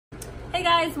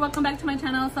Hey guys, welcome back to my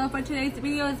channel. So for today's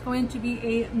video is going to be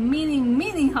a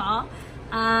mini haul.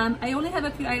 I only have a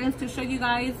few items to show you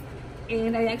guys,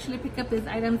 and I actually picked up these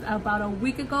items about a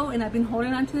week ago, and I've been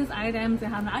holding on to these items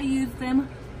and have not used them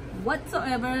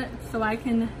whatsoever, so I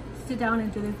can sit down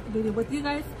and do this video with you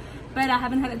guys. But I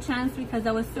haven't had a chance because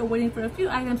I was still waiting for a few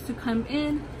items to come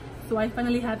in, so I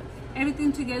finally have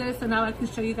everything together, so now I can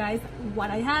show you guys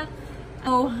what I have.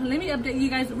 So let me update you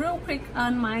guys real quick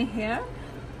on my hair.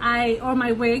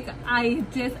 My wig. I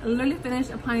just literally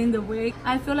finished applying the wig.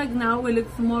 I feel like now it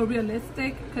looks more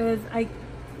realistic because I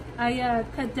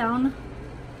cut down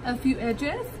a few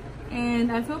edges,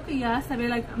 and I feel que ya se ve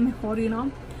like mejor, you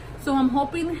know. So I'm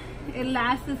hoping it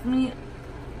lasts me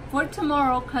for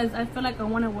tomorrow because I feel like I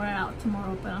want to wear it out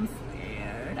tomorrow, but I'm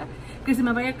scared because se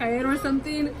me vaya a caer or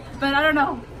something, but I don't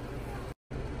know.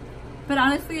 But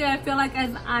honestly, I feel like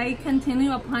as I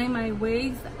continue applying my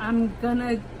wigs, I'm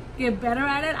gonna get better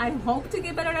at it. I hope to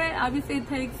get better at it. Obviously it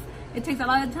takes a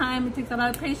lot of time, it takes a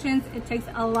lot of patience, it takes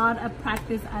a lot of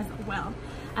practice as well.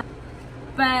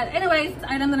 But anyways,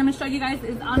 the item that I'm gonna show you guys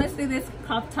is honestly this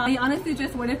crop top. I honestly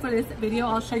just waited for this video.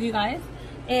 I'll show you guys,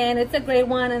 and it's a gray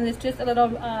one, and it's just a little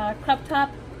crop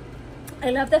top. I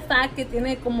love the fact que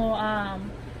tiene como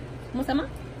 ¿cómo se llama?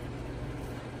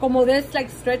 Como this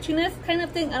like stretchiness kind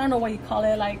of thing. I don't know what you call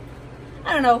it, like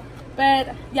I don't know,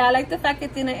 but yeah, I like the fact que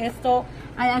tiene esto.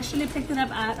 I actually picked it up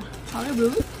at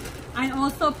𝓚𝓲𝓴𝓪𝔁𝓁. I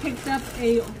also picked up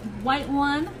a white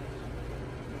one,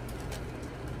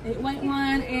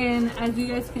 and as you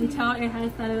guys can tell, it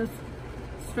has that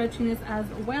stretchiness as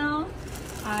well.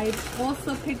 I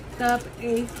also picked up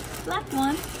a black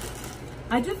one.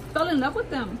 I just fell in love with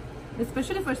them,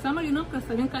 especially for summer, you know, because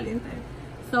está bien caliente.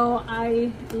 So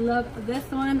I love this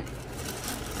one.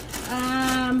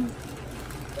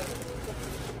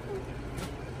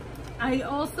 I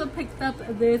also picked up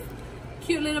this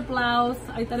cute little blouse.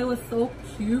 I thought it was so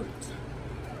cute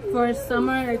for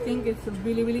summer. I think it's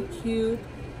really cute.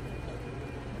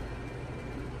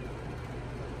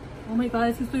 Oh my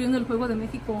god, si estoy viendo el juego de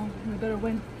México, we better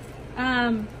win.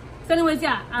 So anyways,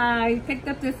 yeah, I picked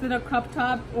up this little crop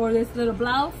top or this little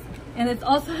blouse, and it's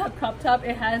also a crop top.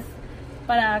 It has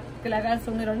para que le hagas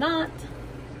un little knot.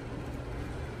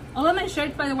 All of my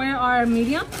shirts, by the way, are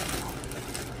medium.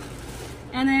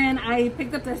 And then I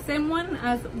picked up the same one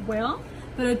as well,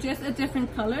 but it's just a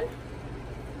different color.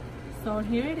 So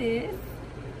here it is.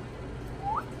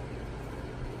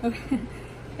 Okay,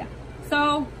 yeah.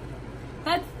 So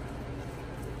that's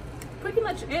pretty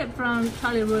much it from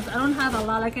𝓚𝓲𝓴𝓪𝔁𝓁. I don't have a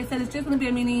lot. Like I said, it's just gonna be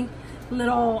a mini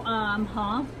little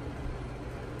haul.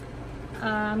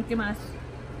 ¿Qué más?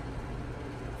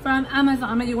 From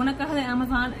Amazon. Me llegó una caja de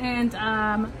Amazon, and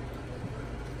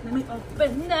let me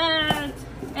open that.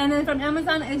 And then from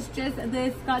Amazon, it's just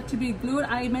this got to be glued.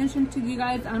 I mentioned to you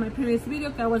guys on my previous video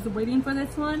that I was waiting for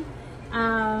this one.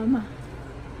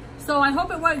 So I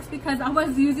hope it works because I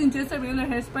was using just a regular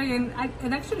hairspray, and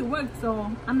it actually worked,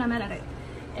 so I'm not mad at it.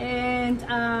 And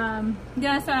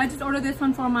yeah, so I just ordered this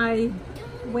one for my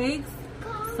wigs,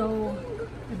 so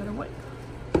it better work.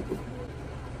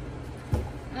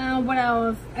 What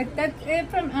else? That's it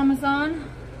from Amazon.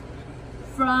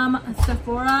 From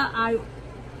Sephora, I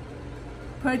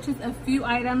purchased a few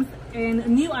items and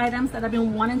new items that I've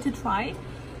been wanting to try.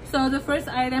 So the first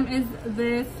item is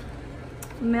this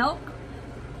milk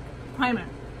primer.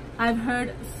 I've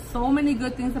heard so many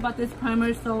good things about this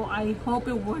primer, so I hope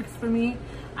it works for me.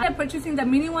 I'm purchasing the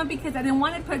mini one because I didn't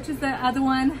want to purchase the other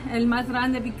one, el más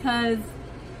grande, because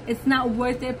it's not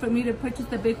worth it for me to purchase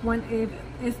the big one if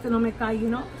este no me cae, you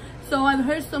know. So I've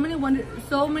heard so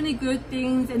many good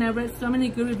things, and I've read so many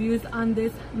good reviews on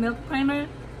this milk primer,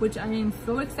 which I am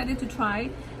so excited to try.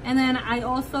 And then I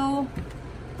also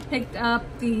picked up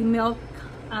the milk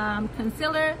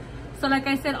concealer. So like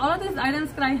I said, all of these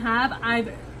items that I have,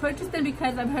 I've purchased them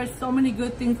because I've heard so many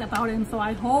good things about them, so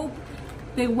I hope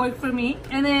they work for me.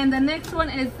 And then the next one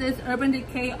is this Urban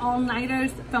Decay All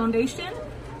Nighters foundation.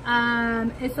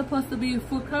 It's supposed to be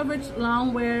full coverage,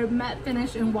 long wear, matte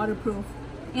finish, and waterproof.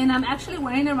 And I'm actually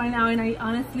wearing it right now, and I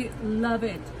honestly love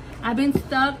it. I've been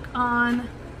stuck on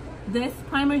this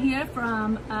primer here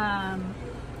from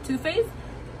Too Faced,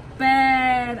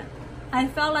 but I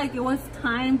felt like it was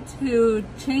time to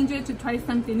change it, to try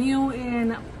something new,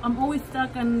 and I'm always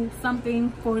stuck on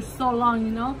something for so long,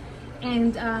 you know.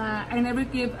 And I never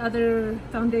give other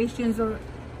foundations or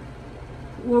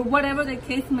whatever the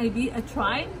case may be a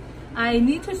try. I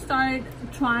need to start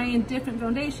trying different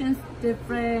foundations,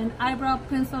 different eyebrow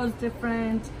pencils,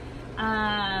 different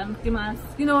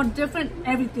you know, different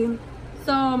everything.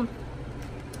 So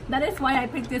that is why I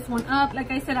picked this one up.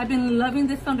 Like I said, I've been loving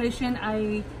this foundation.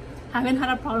 I Haven't had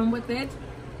a problem with it.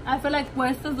 I feel like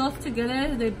once those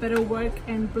together, they better work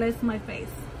and bless my face.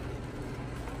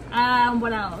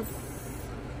 What else?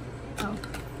 Oh,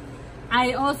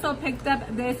 I also picked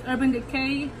up this Urban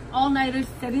Decay All-Nighter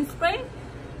Setting Spray.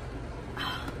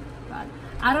 God,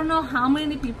 I don't know how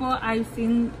many people I've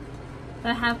seen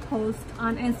that have posted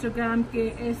on Instagram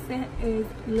que este is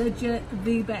legit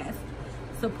the best.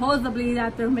 Supposedly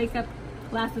that their makeup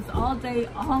lasts all day,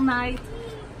 all night.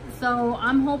 So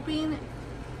I'm hoping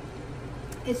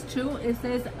it's true. It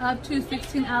says up to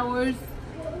 16 hours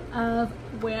of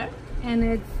wear, and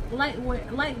it's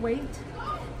lightweight,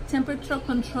 temperature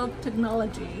control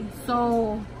technology.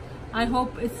 So I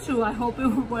hope it's true. I hope it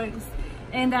works.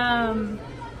 And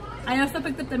I also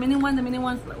picked up the mini one. The mini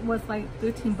one was like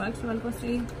 13 bucks or algo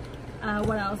así.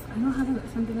 What else? I don't have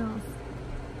something else.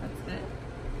 That's it.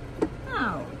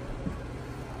 Oh.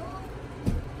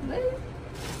 Really?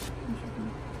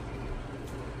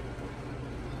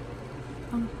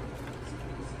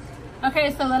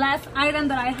 Okay, so the last item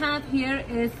that I have here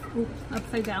is, oops,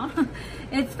 upside down.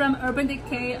 It's from Urban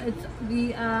Decay. It's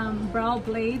the brow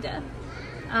blade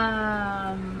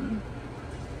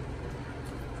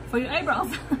for your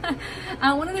eyebrows.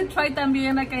 I wanted to try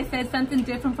también, like I said, something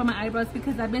different for my eyebrows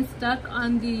because I've been stuck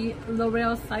on the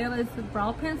𝓚𝓚𝓴𝓪𝔁𝓁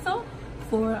brow pencil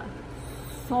for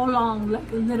so long,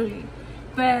 like literally.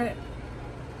 But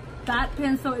that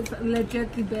pencil is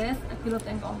legit the best. Aquí lo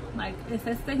tengo. Like, es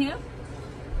este here.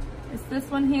 It's this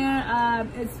one here.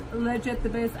 It's legit the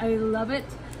best. I love it.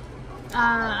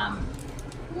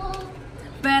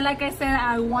 But like I said,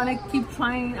 I want to keep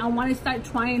trying. I want to start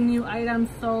trying new items.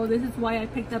 So this is why I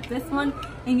picked up this one.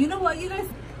 And you know what, you guys?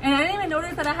 And I didn't even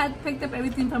notice that I had picked up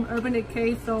everything from Urban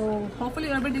Decay. So hopefully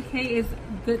Urban Decay is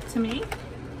good to me.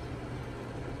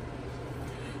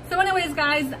 So anyways,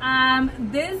 guys,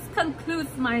 this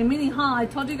concludes my mini haul. I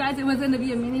told you guys it was going to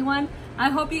be a mini one. I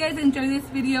hope you guys enjoyed this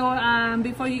video.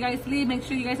 Before you guys leave, make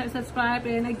sure you guys are subscribed.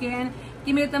 And again,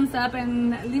 give me a thumbs up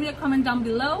and leave me a comment down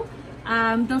below.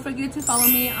 Don't forget to follow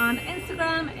me on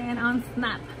Instagram and on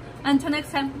Snap. Until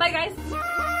next time, bye guys.